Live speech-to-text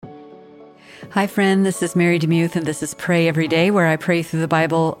Hi, friend. This is Mary DeMuth, and this is Pray Every Day, where I pray through the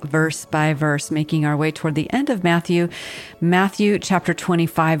Bible verse by verse, making our way toward the end of Matthew chapter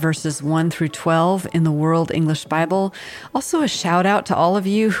 25, verses 1 through 12 in the World English Bible. Also, a shout out to all of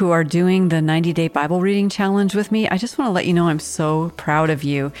you who are doing the 90-day Bible reading challenge with me. I just want to let you know I'm so proud of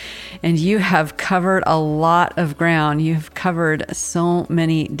you, and you have covered a lot of ground. You've covered so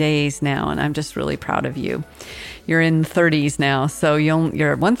many days now, and I'm just really proud of you. You're in 30s now, so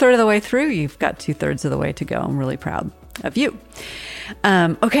you're 1/3 of the way through. You've got 2/3 of the way to go. I'm really proud of you.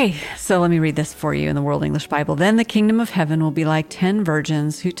 Okay, so let me read this for you in the World English Bible. Then the kingdom of heaven will be like 10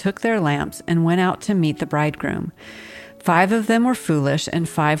 virgins who took their lamps and went out to meet the bridegroom. 5 of them were foolish and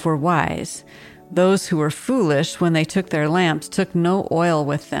 5 were wise. Those who were foolish, when they took their lamps, took no oil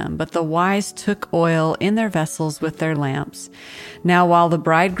with them, but the wise took oil in their vessels with their lamps. Now while the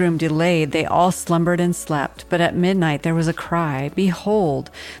bridegroom delayed, they all slumbered and slept. But at midnight there was a cry, "Behold,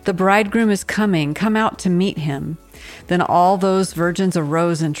 the bridegroom is coming, come out to meet him." Then all those virgins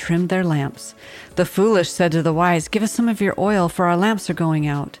arose and trimmed their lamps. The foolish said to the wise, "Give us some of your oil, for our lamps are going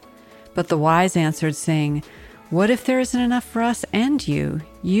out." But the wise answered, saying, "What if there isn't enough for us and you?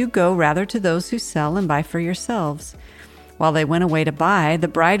 You go rather to those who sell and buy for yourselves." While they went away to buy, the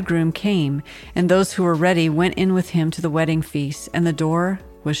bridegroom came, and those who were ready went in with him to the wedding feast, and the door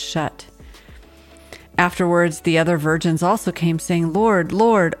was shut. Afterwards, the other virgins also came, saying, "Lord,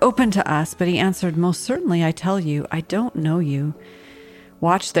 Lord, open to us." But he answered, "Most certainly I tell you, I don't know you.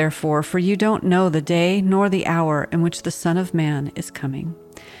 Watch therefore, for you don't know the day nor the hour in which the Son of Man is coming."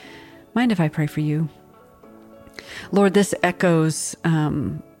 Mind if I pray for you? Lord, this echoes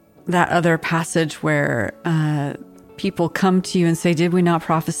that other passage where people come to you and say, "Did we not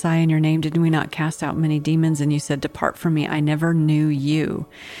prophesy in your name? Did we not cast out many demons?" And you said, "Depart from me, I never knew you,"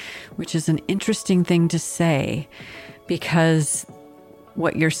 which is an interesting thing to say, because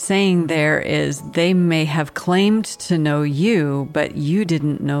what you're saying there is they may have claimed to know you, but you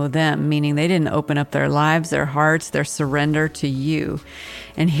didn't know them, meaning they didn't open up their lives, their hearts, their surrender to you.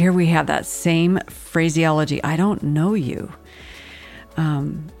 And here we have that same phraseology, "I don't know you."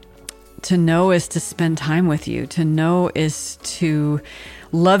 To know is to spend time with you. To know is to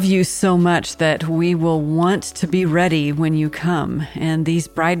love you so much that we will want to be ready when you come. And these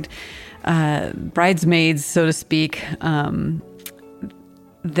bridesmaids, so to speak,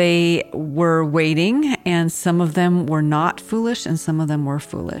 they were waiting, and some of them were not foolish and some of them were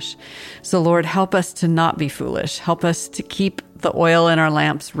foolish. So Lord, help us to not be foolish. Help us to keep the oil in our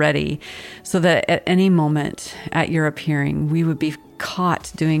lamps ready so that at any moment at your appearing, we would be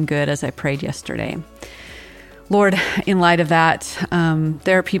caught doing good as I prayed yesterday. Lord, in light of that,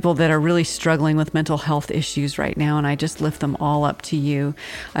 there are people that are really struggling with mental health issues right now, and I just lift them all up to you.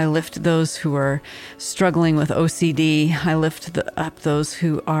 I lift those who are struggling with OCD. I lift up those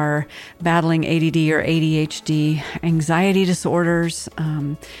who are battling ADD or ADHD, anxiety disorders,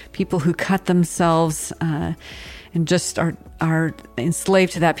 people who cut themselves and just are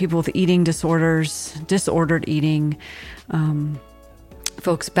enslaved to that, people with eating disorders, disordered eating,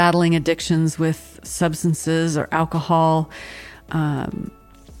 folks battling addictions with substances or alcohol,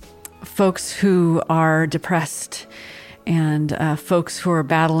 folks who are depressed, and folks who are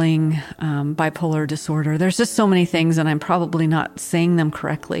battling bipolar disorder. There's just so many things, and I'm probably not saying them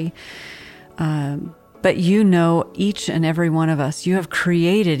correctly. But you know each and every one of us. You have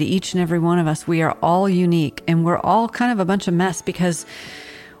created each and every one of us. We are all unique, and we're all kind of a bunch of mess because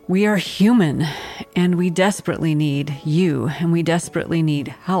we are human, and we desperately need you, and we desperately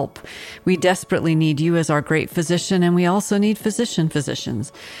need help. We desperately need you as our great physician, and we also need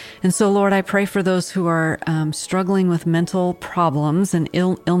physicians. And so, Lord, I pray for those who are struggling with mental problems and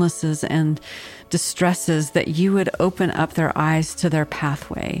illnesses and distresses, that you would open up their eyes to their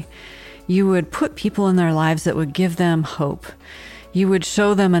pathway. You would put people in their lives that would give them hope. You would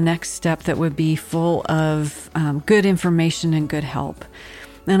show them a next step that would be full of good information and good help.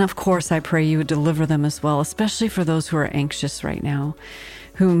 And of course, I pray you would deliver them as well, especially for those who are anxious right now,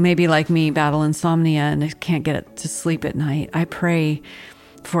 who maybe like me battle insomnia and can't get to sleep at night. I pray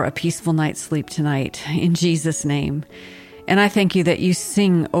for a peaceful night's sleep tonight in Jesus' name. And I thank you that you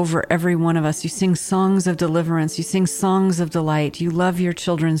sing over every one of us. You sing songs of deliverance. You sing songs of delight. You love your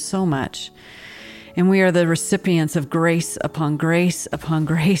children so much. And we are the recipients of grace upon grace upon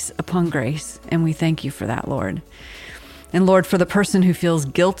grace upon grace. And we thank you for that, Lord. And Lord, for the person who feels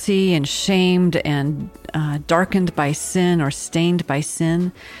guilty and shamed and darkened by sin or stained by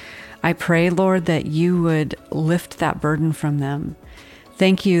sin, I pray, Lord, that you would lift that burden from them.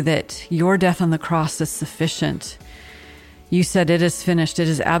 Thank you that your death on the cross is sufficient. You said it is finished. It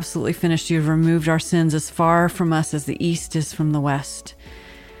is absolutely finished. You've removed our sins as far from us as the east is from the west.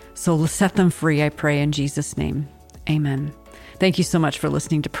 So set them free, I pray, in Jesus' name. Amen. Thank you so much for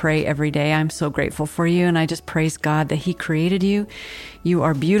listening to Pray Every Day. I'm so grateful for you, and I just praise God that He created you. You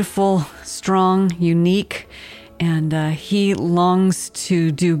are beautiful, strong, unique, and He longs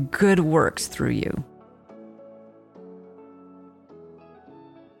to do good works through you.